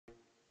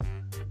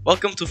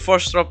Welcome to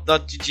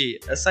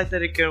forcedrop.gg, a site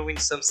that you can win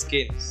some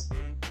skins.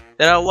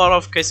 There are a lot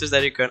of cases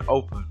that you can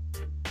open.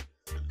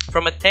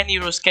 From a 10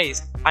 euros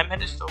case, I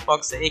managed to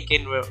unbox the AK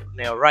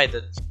Neo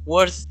Rider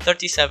worth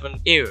 37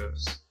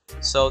 euros.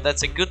 So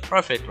that's a good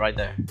profit right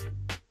there.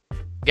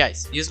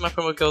 Guys, use my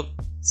promo code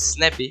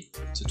Sneppy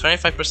to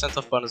 25%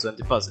 of bonus when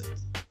deposit.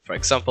 For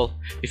example,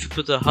 if you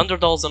put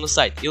 $100 on the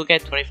site, you'll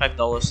get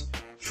 $25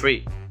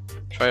 free.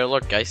 Try your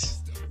luck, guys.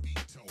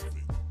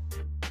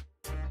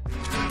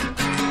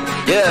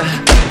 Yeah.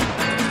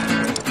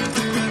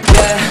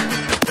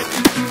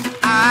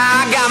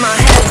 I got my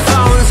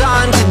headphones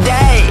on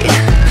today.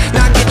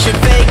 Now get your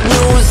fake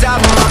news out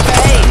of my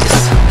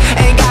face.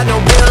 Ain't got no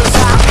bills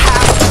I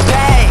have to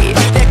pay.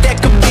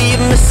 That could be a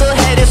missile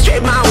headed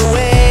straight my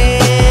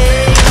way.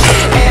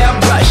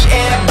 Airbrush,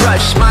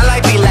 airbrush, my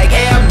life be like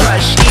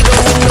airbrush. Even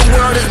when the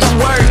world is the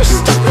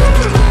worst.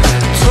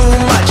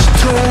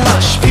 Too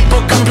much, people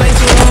complain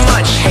too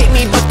much. Hate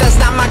me, but that's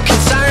not my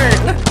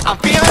concern. I'm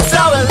feeling so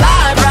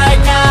alive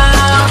right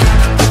now.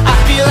 I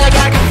feel like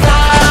I can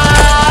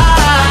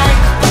fly,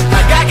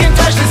 like I can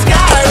touch the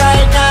sky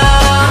right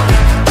now.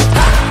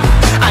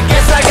 I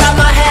guess I got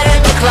my head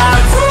in the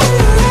clouds.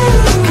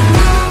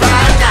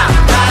 Right now,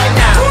 right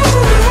now,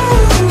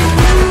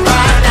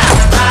 right now,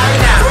 right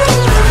now.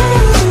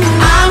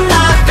 I'm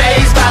not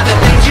fazed by the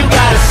things you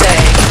gotta say.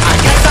 I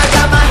guess I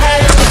got my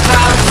head in the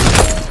clouds.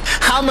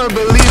 I'm a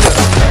believer.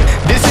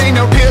 This ain't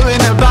no pill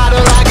in a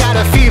bottle, I got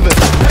a fever.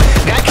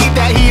 Gotta keep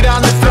that heat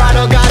on the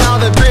throttle, got all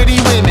the pretty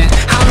women.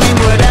 I mean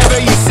whatever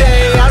you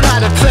say, I'm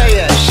not a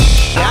player.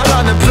 Shh, I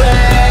run the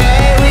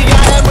play. We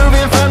got it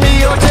moving from New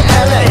York to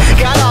LA.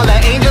 Got all the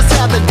angels,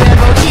 tell the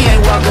devil he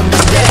ain't welcome to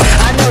stay.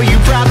 I know you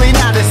probably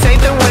not the same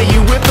the way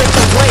you whip at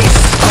the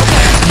waist.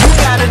 You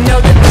gotta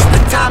know that it's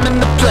the time and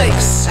the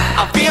place.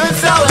 I'm feeling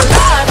so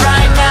alive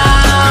right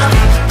now.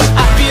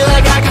 I feel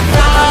like I can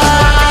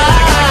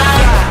fly,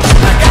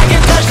 like I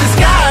can touch the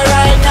sky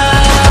right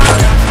now.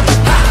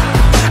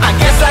 I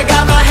guess I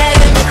got my head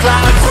in the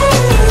clouds.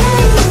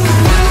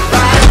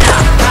 Right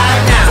now,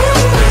 right now,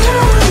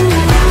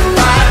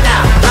 right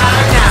now,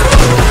 right now.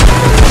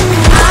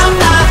 I'm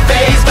not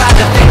fazed by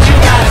the things you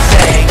gotta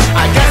say.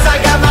 I guess I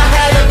got my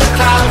head in the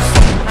clouds.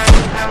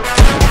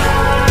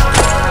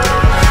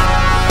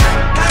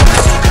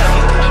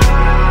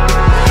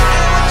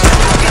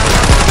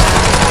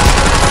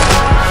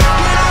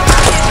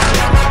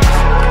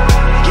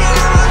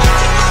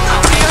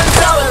 I'm feeling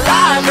so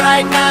alive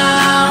right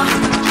now.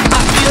 I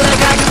feel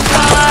like I can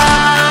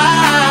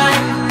fly,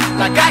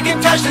 like I can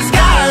touch the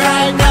sky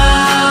right now.